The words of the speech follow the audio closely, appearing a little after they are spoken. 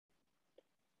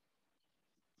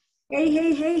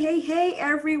Hey,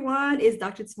 everyone. It's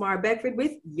Dr. Tamara Beckford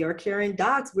with Your Caring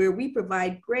Docs, where we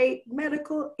provide great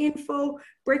medical info,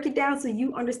 break it down so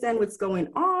you understand what's going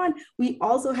on. We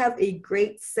also have a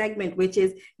great segment, which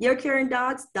is Your Caring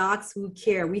Docs, Docs Who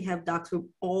Care. We have docs from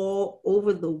all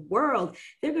over the world.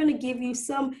 They're going to give you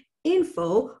some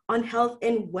info on health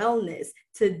and wellness.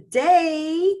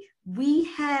 Today, we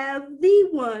have the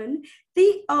one,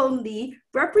 the only,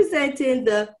 representing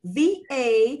the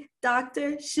VA,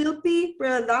 Dr. Shilpi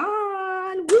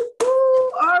Pradhan.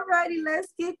 Woo-hoo! All righty, let's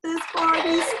get this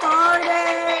party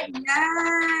started.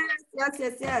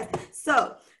 Yes.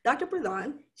 So, Dr.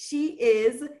 Pradhan, she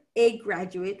is a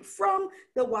graduate from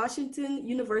the Washington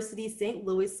University St.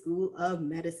 Louis School of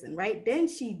Medicine, right? Then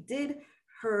she did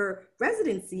her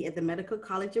residency at the Medical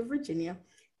College of Virginia.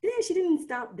 Then she didn't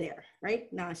stop there,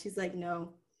 right? Now she's like,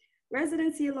 no,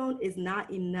 residency alone is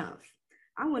not enough.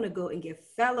 I want to go and get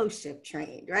fellowship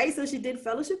trained, right? So she did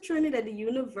fellowship training at the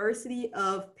University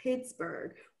of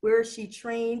Pittsburgh, where she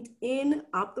trained in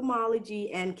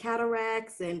ophthalmology and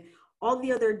cataracts and all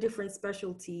the other different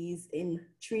specialties in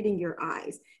treating your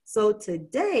eyes. So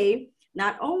today,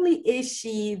 not only is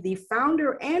she the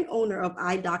founder and owner of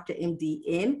Eye Doctor MD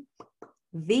in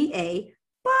VA,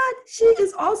 but she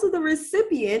is also the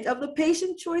recipient of the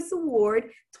Patient Choice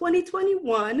Award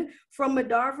 2021 from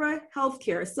Madarva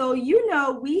Healthcare. So,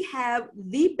 we have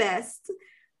the best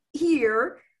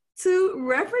here to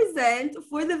represent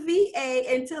for the VA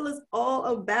and tell us all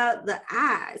about the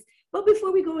eyes. But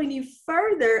before we go any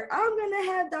further, I'm going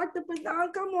to have Dr.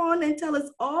 Pradhan come on and tell us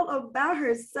all about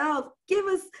herself. Give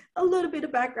us a little bit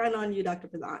of background on you, Dr.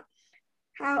 Pradhan.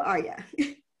 How are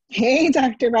you? Hey,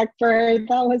 Dr. Beckford,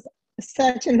 that was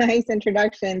such a nice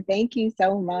introduction. Thank you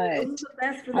so much.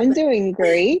 I'm doing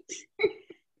great.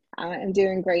 I'm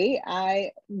doing great. I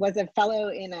was a fellow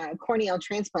in a corneal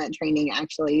transplant training,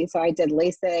 actually. So I did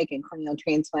LASIK and corneal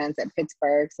transplants at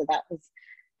Pittsburgh. So that was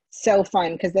so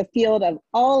fun because the field of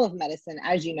all of medicine,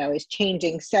 as you know, is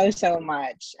changing so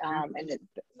much.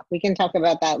 We can talk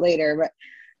about that later,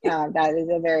 but that is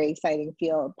a very exciting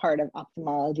field, part of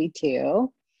ophthalmology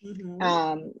too. Mm-hmm.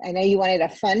 I know you wanted a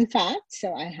fun fact,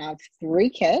 so I have 3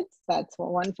 kids. That's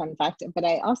one fun fact, but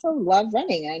I also love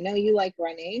running. I know you like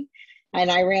running,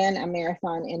 and I ran a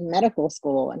marathon in medical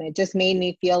school, and it just made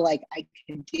me feel like I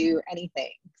could do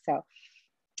anything. So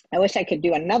I wish I could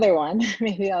do another one.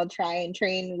 Maybe I'll try and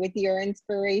train with your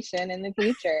inspiration in the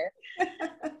future.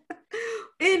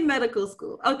 In medical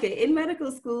school. Okay, in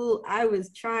medical school, I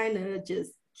was trying to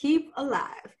just keep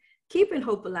alive. Keeping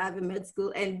hope alive in med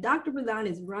school, and Dr. Pradhan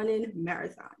is running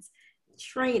marathons,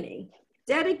 training,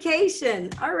 dedication.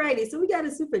 All righty, so we got a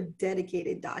super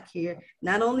dedicated doc here.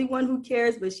 Not only one who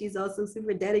cares, but she's also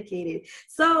super dedicated.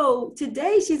 So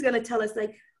today she's gonna tell us,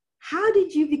 like, how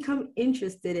did you become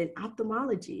interested in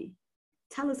ophthalmology?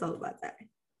 Tell us all about that.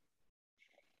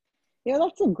 Yeah,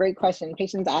 that's a great question.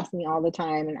 Patients ask me all the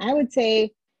time, and I would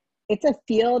say it's a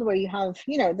field where you have,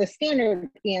 the standard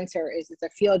answer is it's a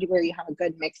field where you have a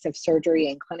good mix of surgery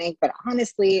and clinic, but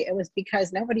honestly, it was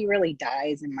because nobody really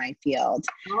dies in my field.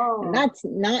 Oh. And that's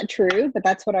not true, but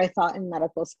that's what I thought in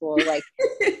medical school. Like,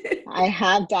 I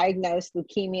have diagnosed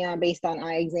leukemia based on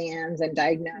eye exams and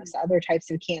diagnosed other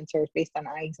types of cancers based on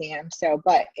eye exams. So,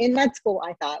 but in med school,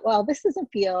 I thought, well, this is a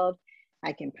field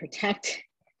I can protect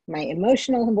my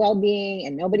emotional well-being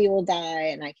and nobody will die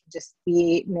and I can just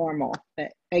be normal.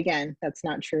 But again, that's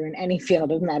not true in any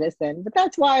field of medicine, but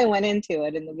that's why I went into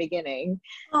it in the beginning.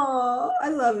 Oh, I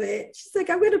love it. She's like,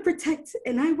 I'm going to protect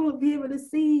and I won't be able to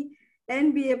see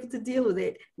and be able to deal with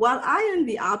it. While I am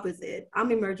the opposite,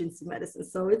 I'm emergency medicine.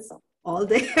 So it's all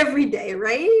day, every day,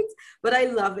 right? But I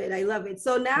love it.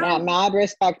 So now. Yeah, mad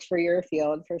respect for your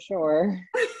field for sure.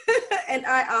 And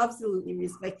I absolutely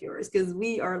respect yours because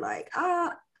we are like,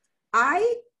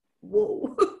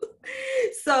 whoa.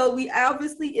 So we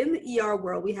obviously in the ER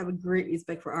world, we have a great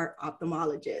respect for our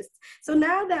ophthalmologists. So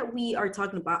now that we are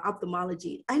talking about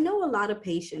ophthalmology, I know a lot of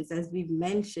patients, as we've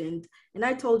mentioned, and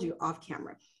I told you off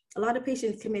camera, a lot of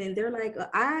patients come in and they're like,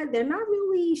 they're not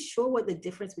really sure what the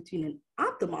difference between an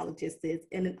ophthalmologist is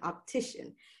and an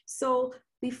optician. So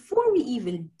before we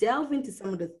even delve into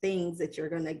some of the things that you're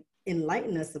going to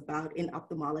enlighten us about in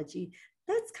ophthalmology,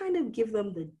 let's kind of give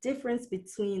them the difference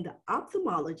between the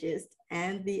ophthalmologist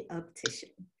and the optician.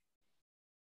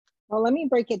 Well, let me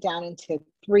break it down into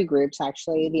 3 groups,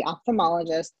 actually: the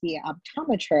ophthalmologist, the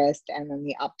optometrist, and then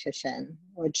the optician,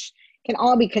 which can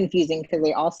all be confusing because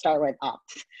they all start with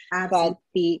opt. Absolutely. But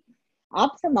the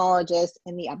ophthalmologist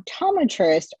and the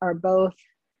optometrist are both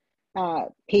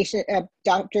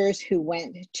doctors who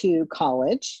went to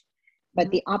college But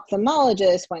the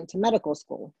ophthalmologist went to medical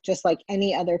school, just like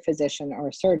any other physician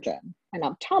or surgeon. An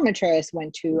optometrist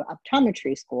went to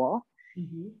optometry school,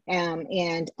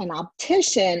 and an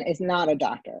optician is not a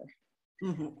doctor.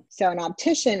 So an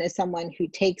optician is someone who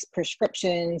takes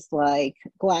prescriptions like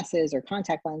glasses or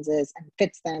contact lenses and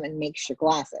fits them and makes your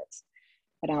glasses.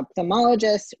 An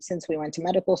ophthalmologist, since we went to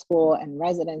medical school and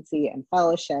residency and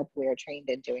fellowship, we are trained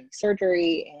in doing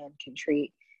surgery and can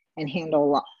treat and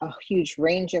handle a huge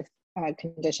range of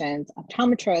conditions.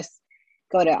 Optometrists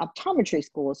go to optometry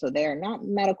school, so they are not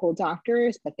medical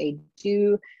doctors, but they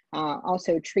do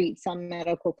also treat some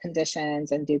medical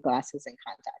conditions and do glasses and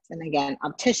contacts. And again,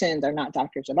 opticians are not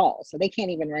doctors at all, so they can't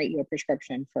even write you a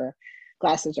prescription for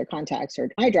glasses or contacts or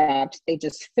eye drops. They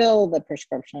just fill the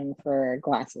prescription for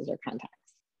glasses or contacts.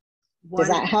 Does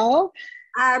that help?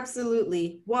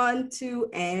 Absolutely. 1, 2,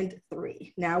 and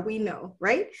 3. Now we know,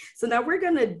 right? So now we're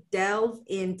going to delve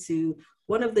into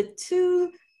one of the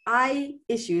 2 eye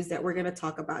issues that we're going to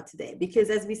talk about today,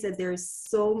 because as we said, there's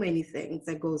so many things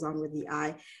that goes on with the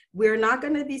eye. We're not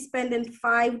going to be spending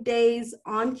 5 days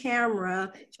on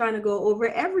camera trying to go over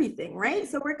everything, right?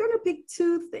 So we're going to pick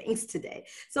 2 things today.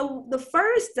 So the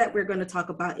first that we're going to talk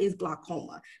about is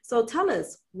glaucoma. So tell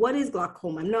us, what is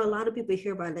glaucoma? I know a lot of people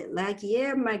hear about it like,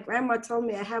 yeah, my grandma told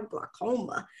me I have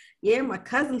glaucoma. Yeah, my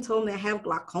cousin told me I have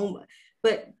glaucoma.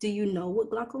 But do you know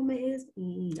what glaucoma is?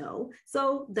 No.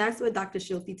 So that's what Dr.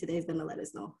 Schulthe today is going to let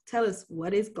us know. Tell us,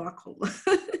 what is glaucoma?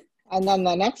 And then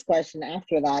the next question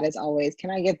after that is always, can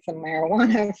I get some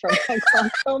marijuana for my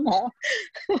glaucoma?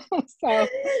 So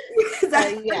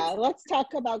yeah, let's talk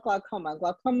about glaucoma.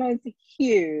 Glaucoma is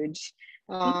huge.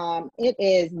 It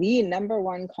is the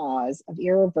 #1 cause of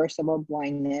irreversible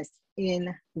blindness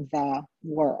in the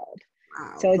world.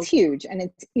 Wow. So it's huge and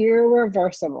it's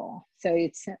irreversible. So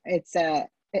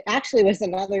it actually was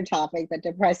another topic that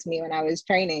depressed me when I was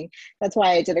training. That's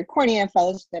why I did a cornea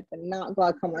fellowship and not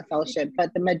glaucoma fellowship.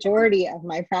 But the majority of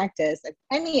my practice, of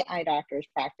any eye doctor's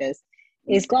practice,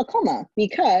 is glaucoma,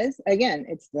 because again,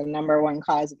 it's the #1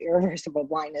 cause of irreversible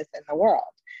blindness in the world.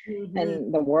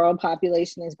 And the world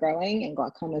population is growing and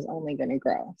glaucoma is only going to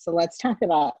grow. So let's talk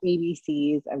about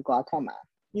ABCs of glaucoma.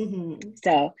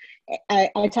 So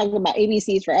I talk about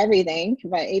ABCs for everything,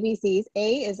 but ABCs,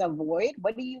 A is avoid.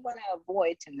 What do you want to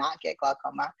avoid to not get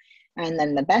glaucoma? And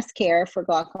then the best care for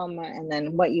glaucoma, and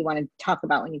then what you want to talk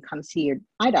about when you come see your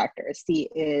eye doctor. C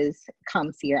is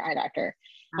come see your eye doctor.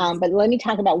 But let me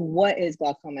talk about what is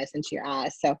glaucoma, since you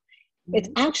asked. So it's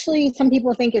actually, some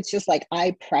people think it's just like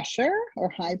eye pressure or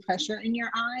high pressure in your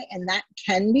eye, and that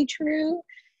can be true.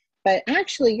 But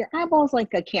actually, your eyeball is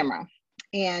like a camera.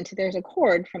 And there's a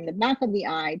cord from the back of the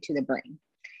eye to the brain.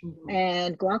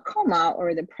 And glaucoma,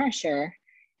 or the pressure,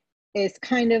 is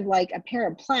kind of like a pair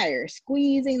of pliers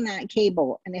squeezing that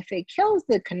cable. And if it kills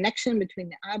the connection between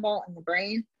the eyeball and the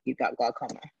brain, you've got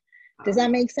glaucoma. Does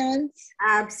that make sense?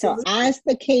 Absolutely. So as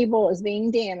the cable is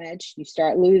being damaged, you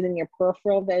start losing your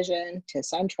peripheral vision to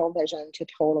central vision to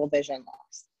total vision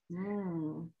loss.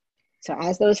 So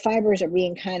as those fibers are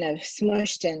being kind of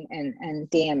smushed and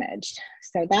damaged.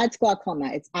 So that's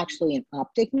glaucoma. It's actually an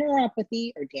optic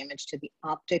neuropathy or damage to the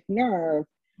optic nerve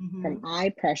from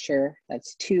eye pressure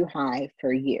that's too high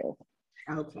for you.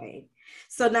 Okay.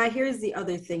 So now here's the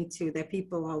other thing too that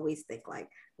people always think, like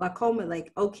glaucoma,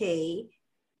 like, okay,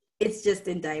 it's just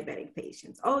in diabetic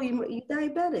patients. Oh, you're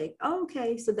diabetic. Oh,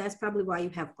 okay. So that's probably why you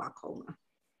have glaucoma.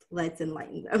 Let's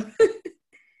enlighten them.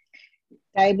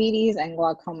 Diabetes and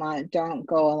glaucoma don't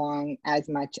go along as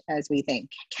much as we think.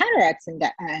 Cataracts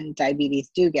and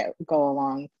diabetes do go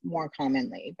along more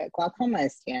commonly, but glaucoma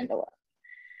is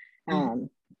standalone.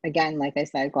 Again, like I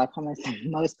said, glaucoma is the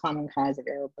most common cause of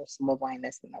irreversible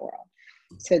blindness in the world.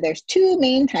 So there's 2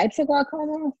 main types of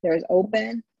glaucoma. There's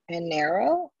open and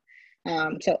narrow.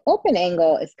 So open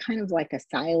angle is kind of like a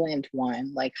silent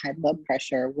one, like high blood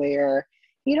pressure, where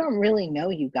you don't really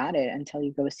know you got it until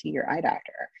you go see your eye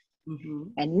doctor.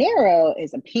 And narrow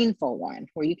is a painful one,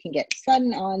 where you can get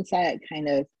sudden onset, kind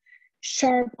of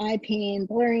sharp eye pain,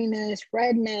 blurriness,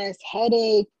 redness,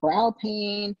 headache, brow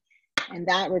pain, and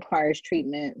that requires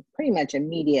treatment pretty much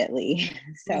immediately.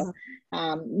 So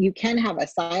you can have a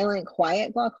silent,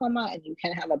 quiet glaucoma, and you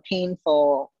can have a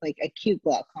painful, like acute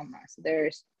glaucoma. So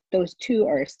those 2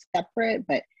 are separate,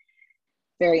 but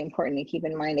very important to keep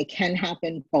in mind. It can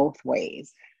happen both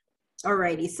ways.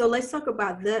 Alrighty, so let's talk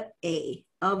about the A,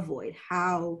 avoid.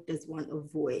 How does one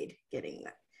avoid getting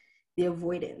that? The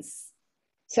avoidance.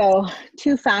 So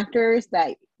 2 factors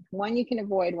that, one you can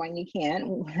avoid, one you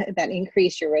can't, that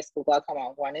increase your risk of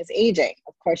glaucoma. One is aging.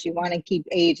 Of course, you want to keep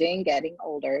aging, getting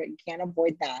older. You can't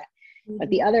avoid that. But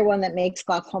the other one that makes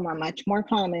glaucoma much more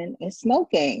common is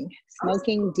smoking.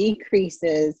 Smoking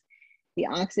decreases the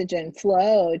oxygen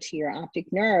flow to your optic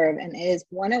nerve and is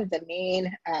one of the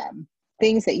main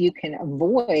things that you can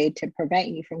avoid to prevent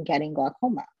you from getting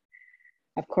glaucoma.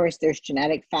 Of course, there's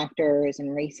genetic factors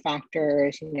and race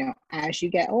factors. You know, as you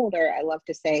get older, I love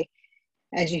to say,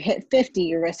 as you hit 50,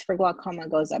 your risk for glaucoma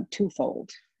goes up twofold.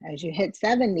 As you hit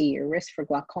 70, your risk for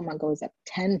glaucoma goes up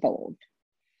tenfold.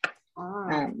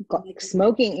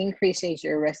 Smoking increases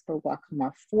your risk for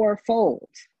glaucoma fourfold.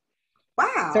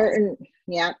 Wow.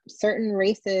 Certain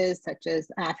races such as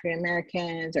African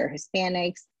Americans or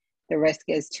Hispanics, the risk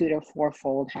is 2 to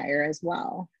 4-fold higher as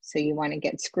well. So you want to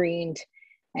get screened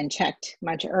and checked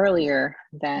much earlier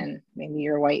than maybe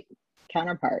your white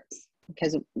counterparts,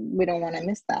 because we don't want to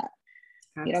miss that.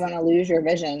 Absolutely. You don't want to lose your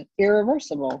vision.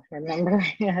 Irreversible, remember?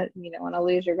 You don't want to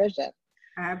lose your vision.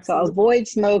 Absolutely. So avoid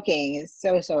smoking is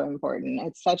so important.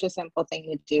 It's such a simple thing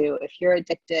to do. If you're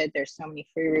addicted, there's so many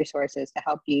free resources to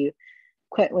help you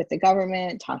quit with the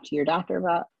government. Talk to your doctor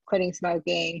about quitting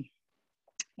smoking.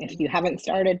 If you haven't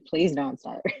started, please don't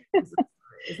start.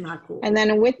 It's not cool. And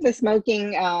then with the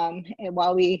smoking, I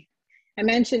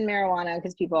mentioned marijuana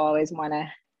because people always want to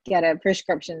get a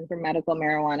prescription for medical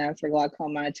marijuana for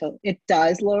glaucoma. It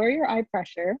does lower your eye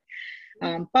pressure,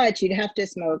 but you'd have to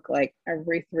smoke like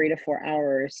every 3 to 4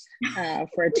 hours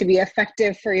for it to be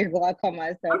effective for your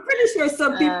glaucoma. So I'm pretty sure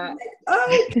some people are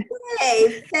like,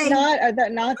 okay.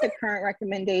 Not the current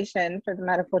recommendation for the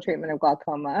medical treatment of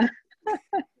glaucoma.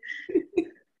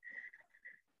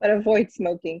 But avoid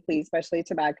smoking, please, especially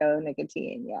tobacco,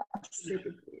 nicotine. Yes.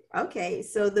 Okay,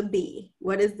 so the B.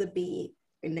 What is the B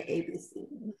in the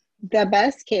ABC? The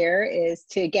best care is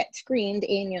to get screened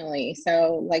annually.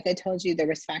 So like I told you, the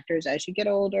risk factors as you get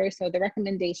older. So the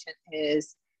recommendation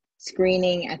is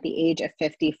screening at the age of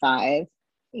 55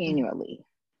 annually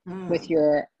with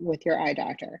your eye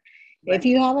doctor. Right. If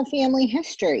you have a family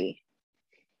history,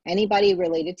 anybody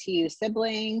related to you,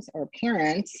 siblings or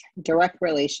parents, direct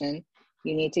relation,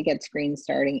 you need to get screened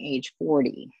starting age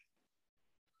 40.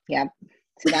 Yep.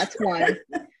 So that's one.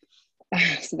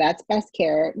 So that's best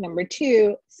care. Number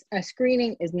 2, a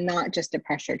screening is not just a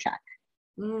pressure check.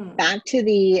 Back to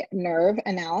the nerve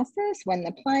analysis, when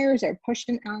the pliers are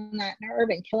pushing on that nerve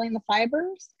and killing the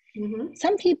fibers,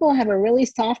 some people have a really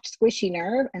soft, squishy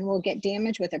nerve and will get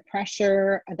damaged with a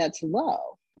pressure that's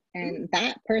low. And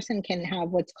that person can have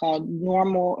what's called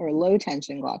normal or low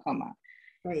tension glaucoma.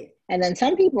 Right. And then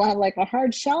some people have like a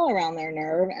hard shell around their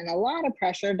nerve and a lot of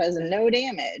pressure does no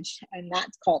damage. And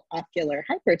that's called ocular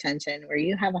hypertension, where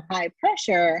you have a high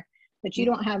pressure, but you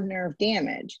don't have nerve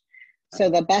damage. So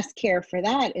the best care for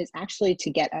that is actually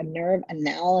to get a nerve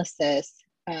analysis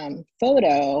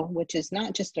photo, which is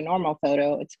not just a normal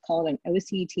photo. It's called an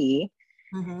OCT,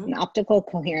 an optical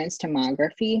coherence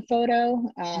tomography photo,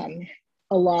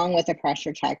 along with a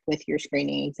pressure check with your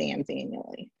screening exams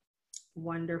annually.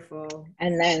 Wonderful.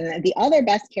 And then the other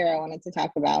best care I wanted to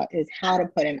talk about is how to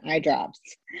put in eye drops.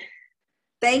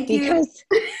 Thank you. Because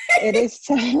it is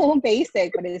so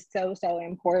basic, but it is so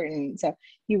important. So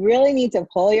you really need to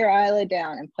pull your eyelid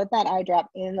down and put that eye drop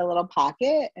in the little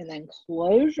pocket and then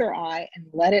close your eye and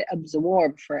let it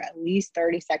absorb for at least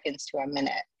 30 seconds to a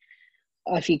minute.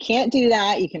 If you can't do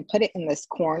that, you can put it in this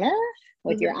corner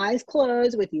with your eyes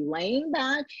closed, with you laying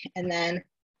back, and then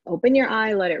open your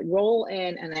eye, let it roll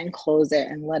in, and then close it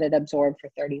and let it absorb for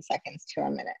 30 seconds to a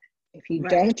minute. If you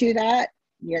don't do that,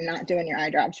 you're not doing your eye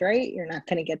drops right. You're not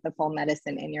going to get the full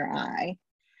medicine in your eye.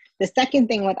 The second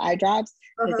thing with eye drops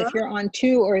is if you're on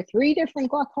 2 or 3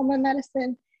 different glaucoma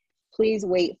medicine, please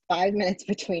wait 5 minutes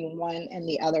between one and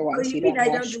the other one. So you don't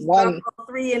rush one. Drop all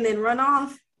 3 and then run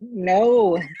off?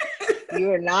 No,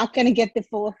 you are not going to get the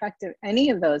full effect of any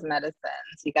of those medicines.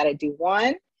 You got to do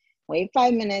one, wait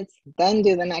 5 minutes, then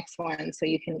do the next one so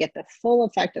you can get the full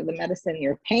effect of the medicine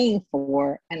you're paying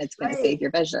for, and it's going to save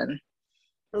your vision.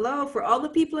 Hello, for all the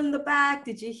people in the back,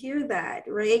 did you hear that,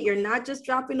 right? You're not just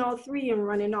dropping all 3 and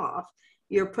running off.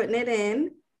 You're putting it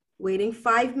in, waiting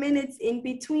 5 minutes in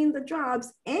between the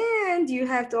drops, and you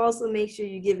have to also make sure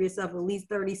you give yourself at least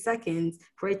 30 seconds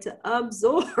for it to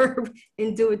absorb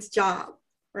and do its job,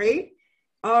 right?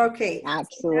 Okay.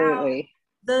 Absolutely.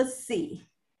 Now, the C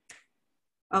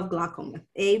of glaucoma.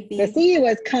 A, B. The C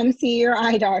was come see your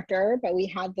eye doctor, but we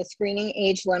had the screening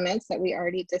age limits that we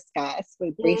already discussed.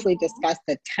 We briefly discussed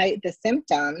the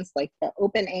symptoms, like the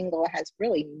open angle has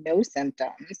really no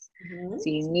symptoms. So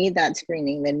you need that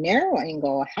screening. The narrow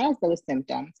angle has those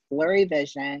symptoms: blurry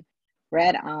vision,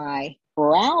 red eye,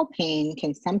 brow pain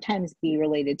can sometimes be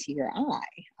related to your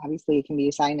eye. Obviously, it can be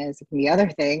sinus, it can be other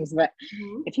things, but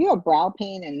if you have brow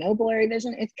pain and no blurry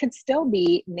vision, it could still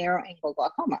be narrow angle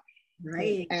glaucoma.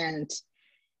 Right. And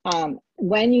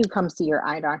when you come see your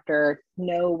eye doctor,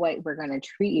 know what we're going to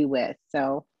treat you with.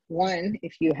 So one,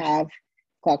 if you have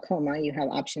glaucoma, you have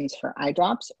options for eye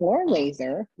drops or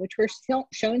laser, which were still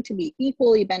shown to be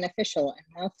equally beneficial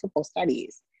in multiple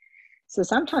studies. So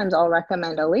sometimes I'll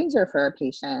recommend a laser for a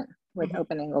patient with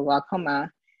open angle glaucoma.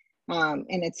 And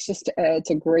it's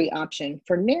a great option.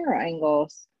 For narrow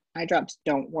angles, eye drops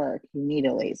don't work. You need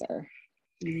a laser.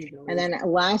 And then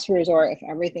last resort, if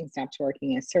everything stops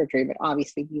working, is surgery. But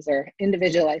obviously, these are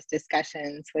individualized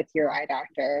discussions with your eye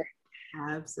doctor.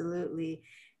 Absolutely.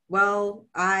 Well,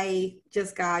 I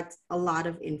just got a lot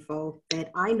of info that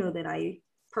I know that I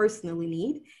personally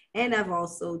need. And I've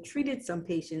also treated some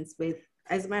patients with,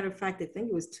 as a matter of fact, I think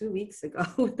it was 2 weeks ago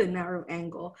with the narrow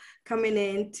angle coming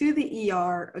in to the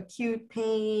ER, acute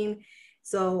pain.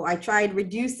 So I tried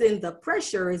reducing the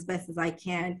pressure as best as I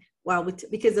can.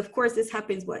 Because of course this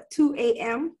happens, 2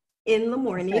 a.m. in the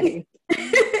morning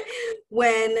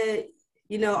when,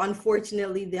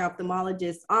 unfortunately the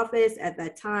ophthalmologist's office at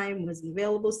that time wasn't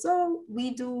available. So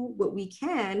we do what we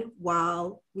can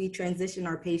while we transition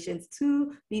our patients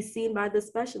to be seen by the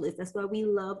specialist. That's why we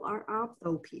love our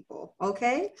ophtho people,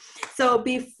 okay? So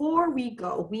before we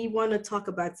go, we want to talk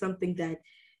about something that's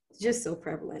just so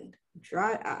prevalent.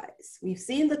 Dry eyes. We've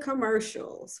seen the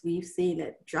commercials. We've seen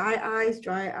it. Dry eyes,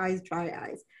 dry eyes, dry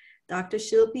eyes. Dr.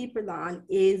 Shilpi Pradhan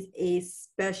is a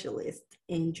specialist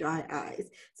in dry eyes.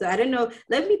 So I don't know,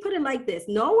 let me put it like this.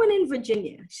 No one in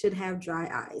Virginia should have dry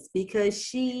eyes because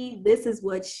this is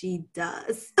what she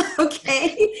does.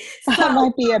 Okay? So, that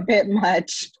might be a bit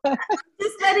much.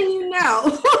 Just letting you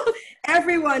know,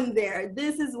 everyone there,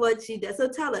 this is what she does. So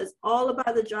tell us all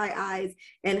about the dry eyes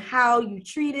and how you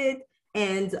treat it,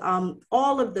 and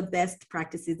all of the best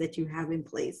practices that you have in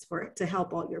place to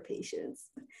help all your patients.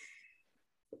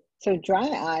 So dry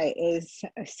eye is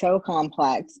so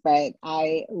complex, but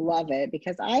I love it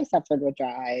because I suffered with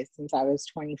dry eyes since I was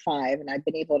 25, and I've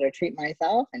been able to treat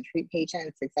myself and treat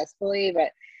patients successfully.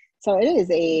 But so it is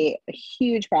a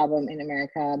huge problem in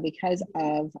America because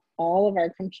of all of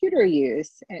our computer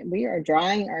use, and we are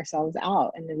drying ourselves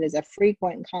out, and it is a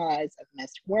frequent cause of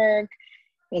missed work,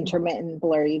 intermittent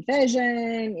blurry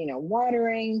vision,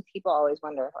 watering. People always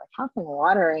wonder, like, how can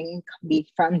watering be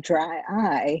from dry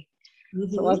eye?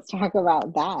 So let's talk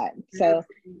about that. So,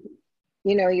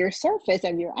 your surface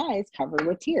of your eye is covered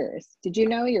with tears. Did you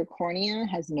know your cornea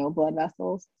has no blood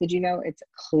vessels? Did you know it's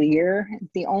clear?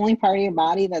 It's the only part of your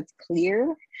body that's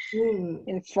clear.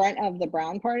 In front of the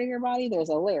brown part of your body, there's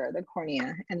a layer, the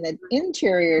cornea, and the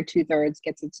interior 2/3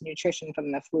 gets its nutrition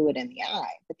from the fluid in the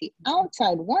eye, but the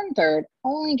outside 1/3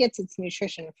 only gets its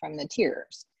nutrition from the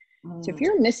tears. So if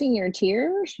you're missing your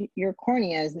tears, your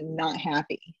cornea is not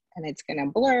happy, and it's going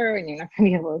to blur, and you're not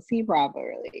going to be able to see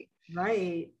properly.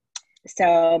 Right.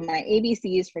 So my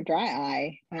ABCs for dry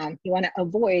eye, you want to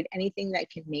avoid anything that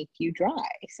can make you dry.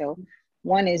 So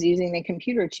one is using the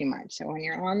computer too much. So when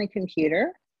you're on the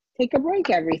computer, take a break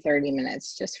every 30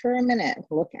 minutes, just for a minute.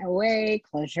 Look away,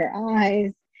 close your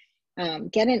eyes.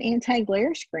 Get an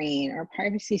anti-glare screen or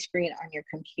privacy screen on your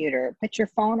computer. Put your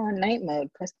phone on night mode,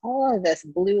 because all of this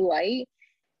blue light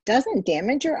doesn't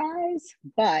damage your eyes,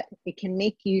 but it can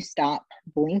make you stop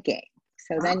blinking.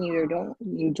 So then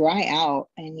you dry out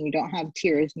and you don't have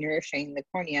tears nourishing the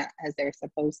cornea as they're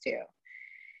supposed to.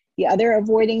 The other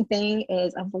avoiding thing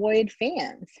is avoid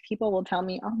fans. People will tell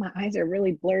me, oh, my eyes are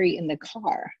really blurry in the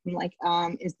car. I'm like,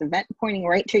 is the vent pointing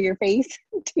right to your face,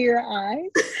 to your eyes?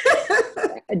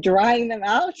 Drying them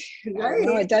out? Right.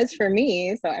 No, it does for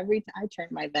me. So every time I turn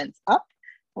my vents up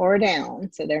or down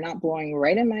so they're not blowing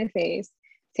right in my face.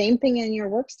 Same thing in your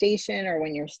workstation or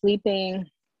when you're sleeping.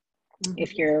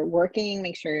 If you're working,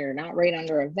 make sure you're not right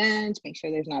under a vent. Make sure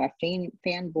there's not a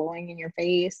fan blowing in your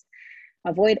face.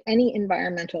 Avoid any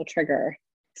environmental trigger.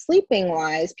 Sleeping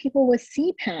wise, people with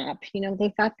CPAP,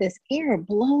 they've got this air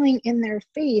blowing in their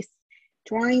face,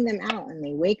 drying them out, and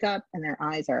they wake up and their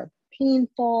eyes are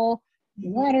painful,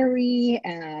 watery,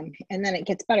 and then it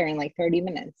gets better in like 30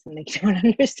 minutes, and they don't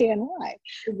understand why.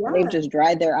 Yeah. They've just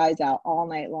dried their eyes out all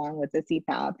night long with the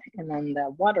CPAP, and then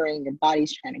the watering, your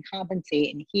body's trying to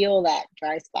compensate and heal that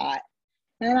dry spot.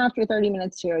 And then after 30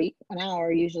 minutes to an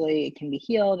hour, usually it can be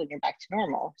healed and you're back to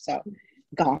normal. So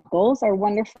goggles are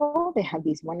wonderful. They have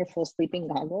these wonderful sleeping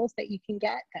goggles that you can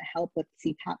get that help with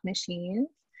CPAP machines.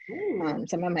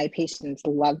 Some of my patients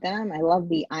love them. I love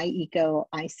the iEco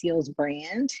iSeals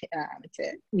brand. It's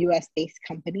a US-based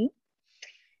company.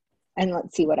 And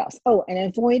let's see what else. Oh, and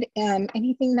avoid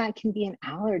anything that can be an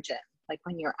allergen, like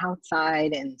when you're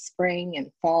outside in spring and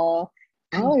fall.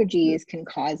 Allergies can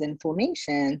cause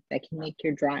inflammation that can make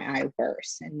your dry eye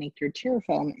worse and make your tear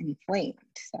film inflamed.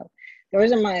 So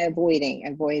those are my avoiding.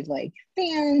 Avoid like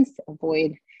fans,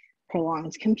 avoid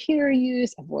prolonged computer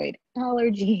use, avoid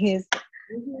allergies,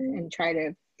 and try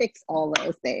to fix all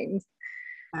those things.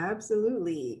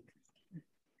 Absolutely.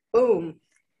 Boom.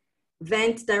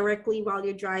 Vent directly while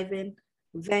you're driving.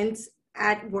 Vent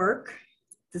at work.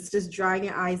 It's just drying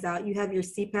your eyes out. You have your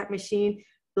CPAP machine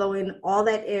blowing all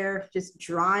that air, just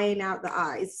drying out the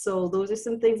eyes. So those are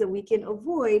some things that we can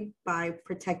avoid by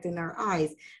protecting our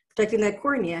eyes, protecting that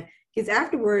cornea. Because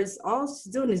afterwards, all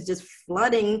she's doing is just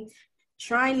flooding,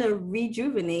 trying to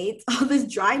rejuvenate all this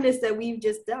dryness that we've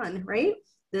just done, right?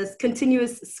 This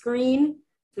continuous screen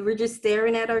that we're just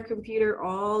staring at our computer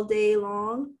all day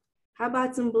long. How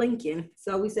about some blinking?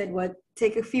 So we said, what?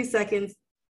 Take a few seconds,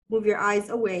 move your eyes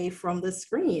away from the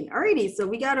screen. Alrighty, so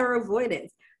we got our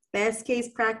avoidance. Best case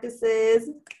practices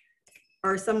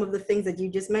are some of the things that you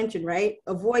just mentioned, right?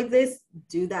 Avoid this,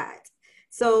 do that.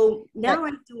 So now I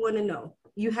do want to know,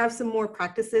 you have some more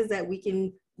practices that we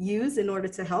can use in order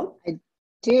to help? I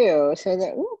do. So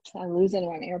that, oops, I'm losing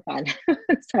one AirPod.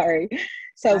 Sorry.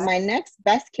 So my next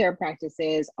best care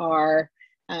practices are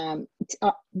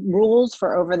rules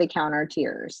for over-the-counter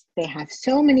tears. They have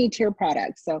so many tear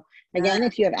products. So again,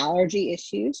 if you have allergy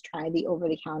issues, try the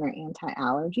over-the-counter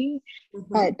anti-allergy.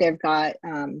 But they've got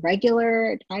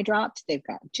regular eye drops, they've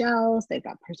got gels, they've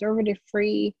got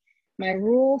preservative-free. My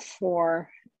rule for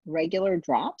regular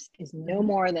drops is no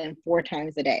more than 4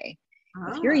 times a day.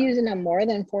 If you're using them more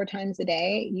than 4 times a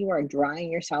day, you are drying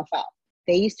yourself out.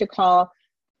 They used to call,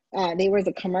 there was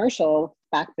a commercial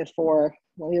back before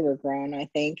we were grown, I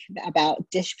think, about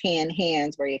dishpan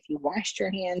hands, where if you washed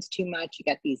your hands too much, you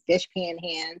got these dishpan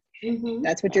hands.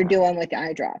 That's what you're doing with the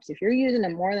eye drops. If you're using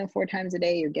them more than 4 times a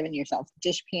day, you're giving yourself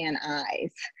dishpan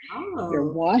eyes.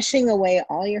 You're washing away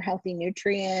all your healthy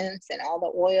nutrients and all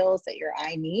the oils that your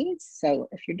eye needs. So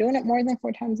if you're doing it more than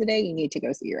 4 times a day, you need to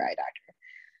go see your eye doctor.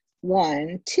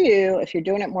 1, 2, if you're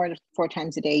doing it more than 4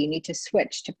 times a day, you need to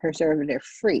switch to preservative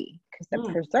free, because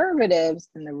the preservatives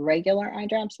and the regular eye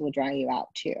drops will dry you out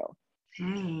too.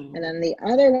 And then the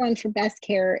other one for best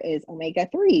care is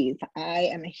omega-3s. I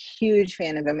am a huge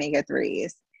fan of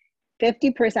omega-3s.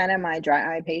 50% of my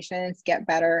dry eye patients get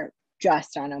better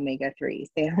just on omega-3s.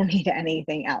 They don't need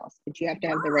anything else, but you have to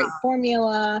have the right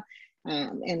formula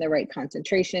and the right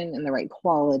concentration and the right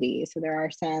quality. So there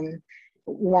are some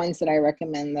ones that I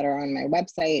recommend that are on my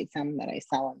website, some that I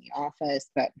sell in the office,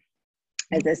 but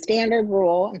as a standard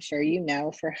rule, I'm sure you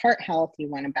know, for heart health, you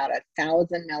want about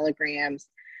 1,000 milligrams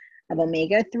of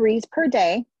omega-3s per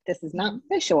day. This is not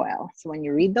fish oil. So when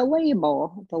you read the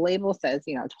label says,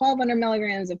 1,200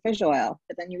 milligrams of fish oil,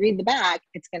 but then you read the back,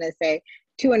 it's going to say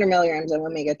 200 milligrams of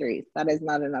omega-3s. That is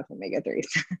not enough omega-3s.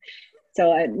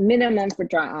 So at minimum for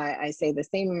dry eye, I say the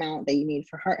same amount that you need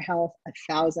for heart health,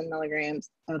 1,000 milligrams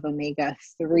of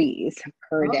omega-3s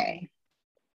per day.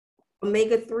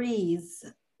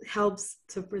 Omega-3s helps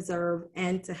to preserve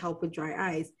and to help with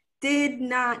dry eyes. Did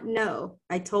not know.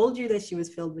 I told you that she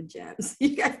was filled with gems.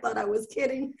 You guys thought I was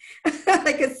kidding.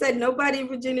 Like I said, nobody in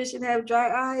Virginia should have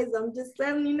dry eyes. I'm just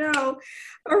letting you know.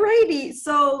 Alrighty.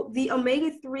 So the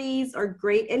omega-3s are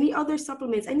great. Any other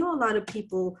supplements? I know a lot of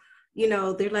people,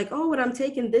 they're like, oh, but I'm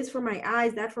taking this for my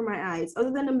eyes, that for my eyes. Other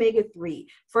than omega-3,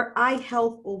 for eye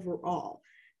health overall,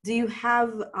 do you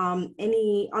have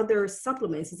any other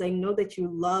supplements? Because I know that you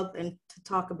love and to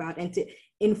talk about and to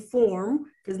inform,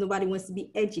 because nobody wants to be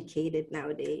educated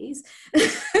nowadays,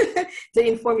 to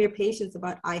inform your patients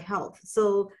about eye health.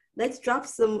 So let's drop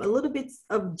a little bit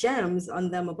of gems on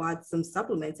them about some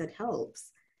supplements that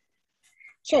helps.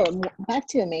 Sure. Back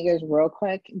to omegas real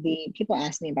quick. The people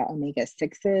ask me about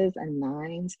omega-6s and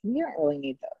 9s. You don't really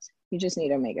need those. You just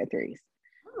need omega-3s.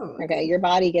 Okay, your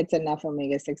body gets enough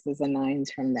omega-6s and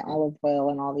 9s from the olive oil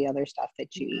and all the other stuff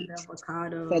that you eat.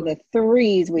 Avocado. So the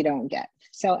 3s we don't get.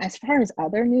 So as far as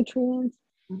other nutrients,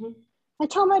 I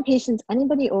tell my patients,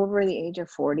 anybody over the age of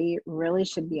 40 really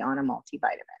should be on a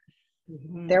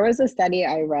multivitamin. There was a study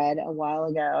I read a while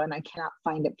ago, and I cannot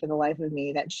find it for the life of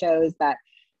me, that shows that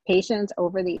patients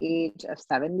over the age of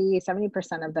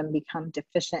 70% of them become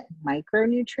deficient in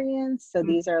micronutrients. So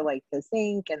these are like the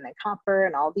zinc and the copper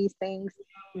and all these things.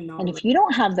 And if you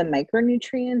don't have the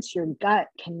micronutrients, your gut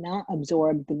cannot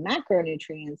absorb the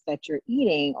macronutrients that you're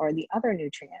eating or the other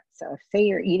nutrients. So if, say,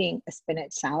 you're eating a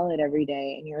spinach salad every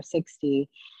day and you're 60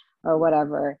 or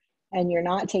whatever, and you're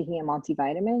not taking a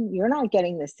multivitamin, you're not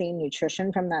getting the same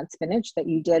nutrition from that spinach that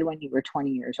you did when you were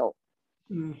 20 years old.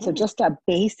 So just a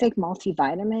basic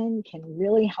multivitamin can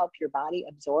really help your body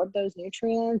absorb those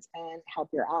nutrients and help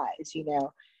your eyes. You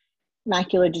know,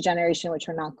 macular degeneration, which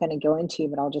we're not going to go into,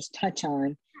 but I'll just touch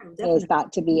on, is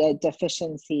thought to be a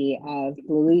deficiency of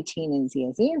lutein and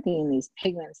zeaxanthin, these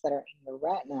pigments that are in the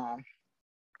retina.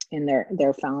 And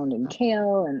they're found in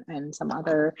kale and some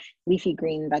other leafy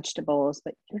green vegetables,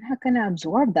 but you're not going to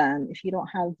absorb them if you don't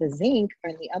have the zinc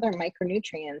and the other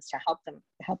micronutrients to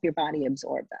help your body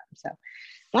absorb them. So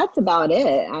that's about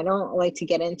it. I don't like to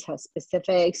get into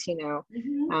specifics. You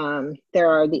know, there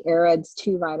are the AREDS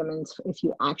 2 vitamins if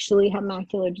you actually have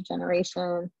macular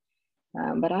degeneration,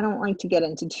 but I don't like to get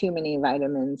into too many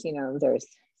vitamins. You know, there's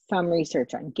some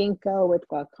research on ginkgo with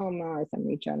glaucoma, some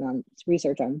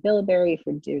research on bilberry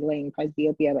for delaying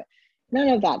presbyopia, but none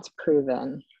of that's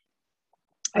proven.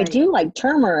 Right. I do like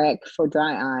turmeric for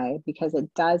dry eye because it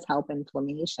does help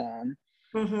inflammation.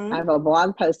 I have a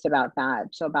blog post about that.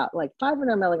 So about like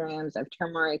 500 milligrams of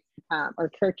turmeric or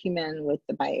curcumin with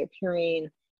the BioPurine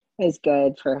is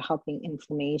good for helping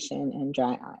inflammation and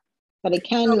dry eye. But it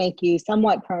can make you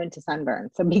somewhat prone to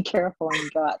sunburn. So be careful when you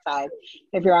go outside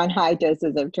if you're on high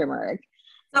doses of turmeric.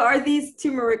 So are these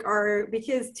turmeric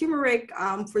because turmeric,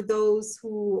 for those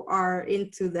who are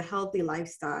into the healthy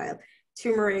lifestyle,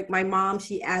 turmeric, my mom,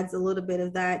 she adds a little bit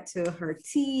of that to her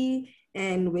tea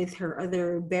and with her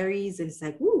other berries. And it's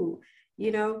like, ooh,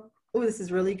 you know, oh, this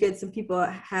is really good. Some people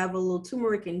have a little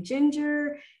turmeric and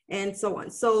ginger and so on.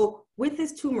 So with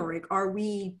this turmeric, are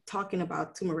we talking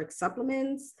about turmeric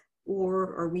supplements?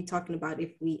 Or are we talking about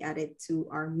if we add it to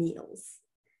our meals?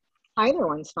 Either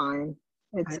one's fine.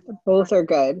 Both are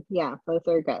good. Yeah, both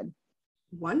are good.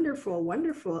 Wonderful,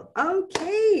 wonderful.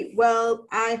 Okay, well,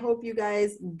 I hope you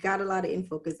guys got a lot of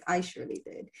info because I surely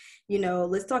did. You know,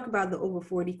 let's talk about the Over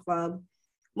 40 Club,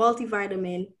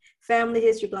 multivitamin, family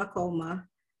history glaucoma,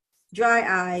 dry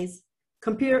eyes,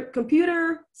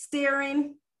 computer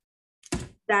staring.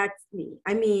 That's me.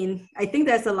 I mean, I think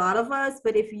that's a lot of us,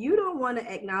 but if you don't want to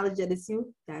acknowledge that it's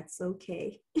you, that's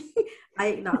okay. I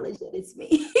acknowledge that it's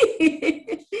me.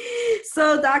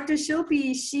 So Dr.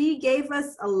 Shilpi, she gave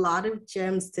us a lot of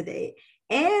gems today.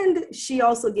 And she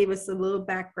also gave us a little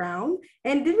background.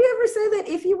 And did we ever say that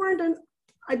if you weren't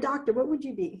a doctor, what would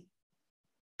you be?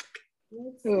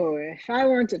 Oh, if I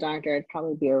weren't a doctor, I'd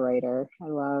probably be a writer. I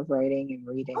love writing and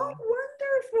reading. Oh,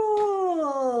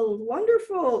 wonderful.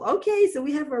 Wonderful. Okay, so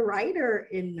we have a writer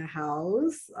in the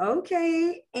house.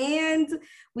 Okay. And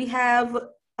we have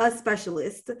a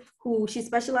specialist who she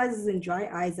specializes in dry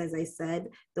eyes, as I said.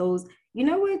 Those, you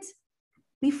know what?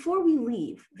 Before we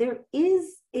leave, there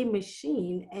is a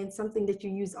machine and something that you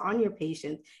use on your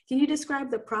patient. Can you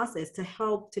describe the process to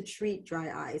help to treat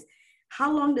dry eyes?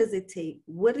 How long does it take?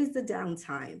 What is the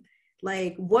downtime?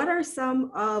 Like, what are some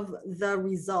of the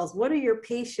results? What are your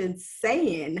patients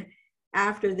saying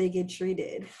after they get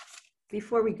treated?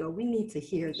 Before we go, we need to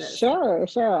hear this. Sure.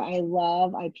 I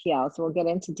love IPL, so we'll get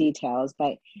into details.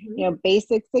 But you know,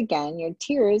 basics again. Your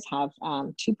tears have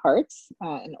 2 parts: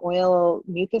 an oil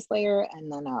mucus layer,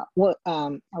 and then a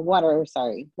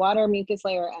water mucus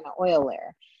layer, and an oil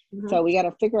layer. So we got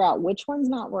to figure out which one's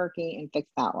not working and fix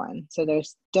that one. So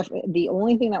there's the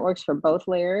only thing that works for both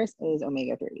layers is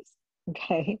omega-3s.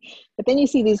 Okay. But then you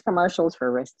see these commercials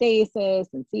for Restasis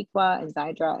and Cequa and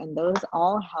Xiidra, and those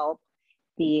all help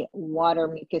the water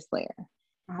mucus layer.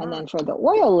 And then for the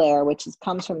oil layer, which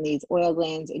comes from these oil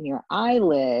glands in your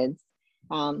eyelids,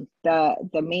 the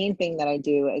main thing that I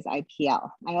do is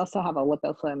IPL. I also have a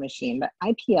LipiFlow machine, but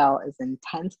IPL is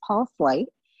intense pulse light.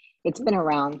 It's been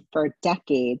around for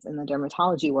decades in the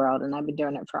dermatology world, and I've been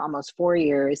doing it for almost 4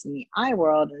 years in the eye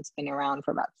world, and it's been around for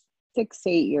about 6 to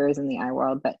 8 years in the eye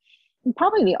world. But I'm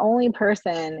probably the only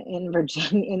person in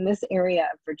Virginia, in this area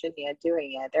of Virginia,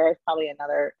 doing it. There are probably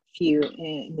another few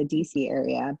in the DC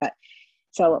area, but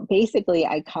so basically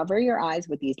I cover your eyes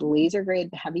with these laser grade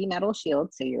heavy metal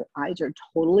shields, so your eyes are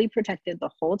totally protected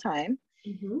the whole time.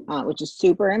 Which is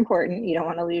super important. You don't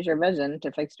want to lose your vision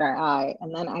to fix dry eye.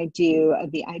 And then I do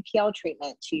the IPL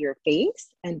treatment to your face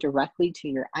and directly to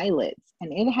your eyelids.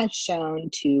 And it has shown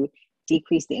to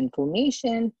decrease the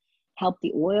inflammation, help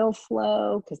the oil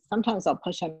flow, because sometimes I'll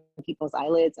push on people's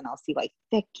eyelids and I'll see like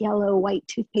thick yellow white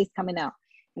toothpaste coming out.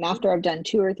 And after I've done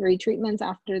 2 or 3 treatments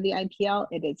after the IPL,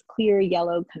 it is clear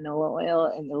yellow canola oil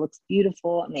and it looks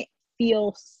beautiful and they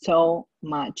feel so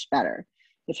much better.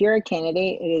 If you're a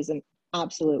candidate, it is an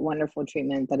absolute wonderful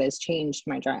treatment that has changed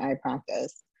my dry eye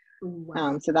practice.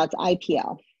 Wow. So that's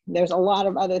IPL. There's a lot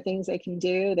of other things I can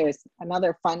do. There's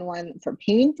another fun one for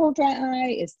painful dry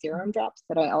eye is serum drops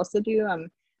that I also do. I'm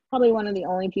probably one of the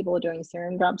only people doing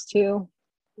serum drops too,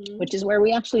 which is where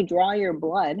we actually draw your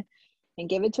blood and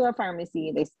give it to a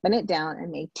pharmacy. They spin it down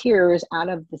and make tears out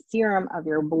of the serum of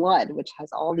your blood, which has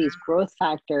all these growth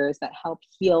factors that help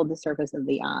heal the surface of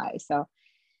the eye. So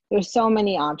there's so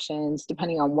many options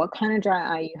depending on what kind of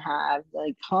dry eye you have.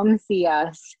 Like, come see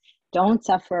us. Don't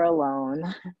suffer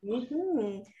alone.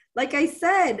 Mm-hmm. Like I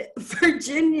said,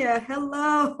 Virginia,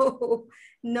 hello.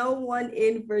 No one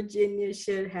in Virginia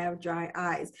should have dry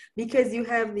eyes because you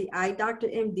have the Eye Doctor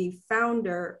MD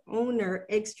founder, owner,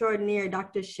 extraordinaire,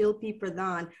 Dr. Shilpi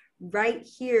Pradhan, right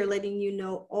here letting you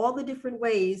know all the different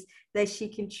ways that she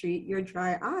can treat your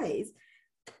dry eyes.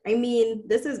 I mean,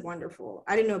 this is wonderful.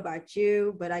 I didn't know about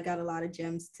you, but I got a lot of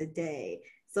gems today.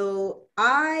 So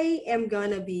I am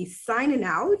going to be signing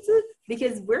out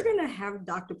because we're going to have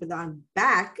Dr. Pradhan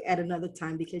back at another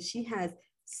time because she has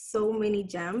so many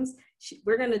gems.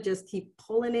 We're going to just keep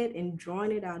pulling it and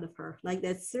drawing it out of her. Like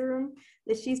that serum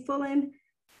that she's pulling,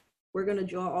 we're going to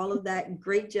draw all of that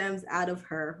great gems out of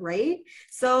her, right?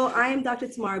 So I am Dr.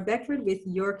 Tamara Beckford with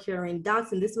Your Caring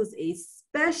Docs, and this was a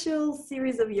special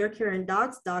series of Your Caring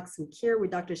Docs, Docs Who Care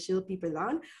with Dr. Shilpi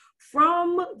Pradhan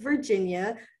from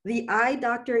Virginia, the Eye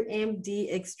Doctor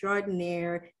MD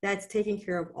extraordinaire that's taking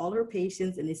care of all her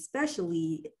patients and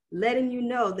especially letting you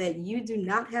know that you do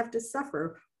not have to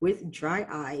suffer with dry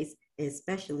eyes,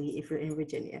 especially if you're in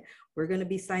Virginia. We're going to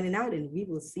be signing out and we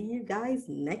will see you guys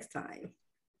next time.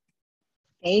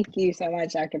 Thank you so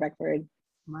much, Dr. Beckford.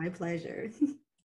 My pleasure.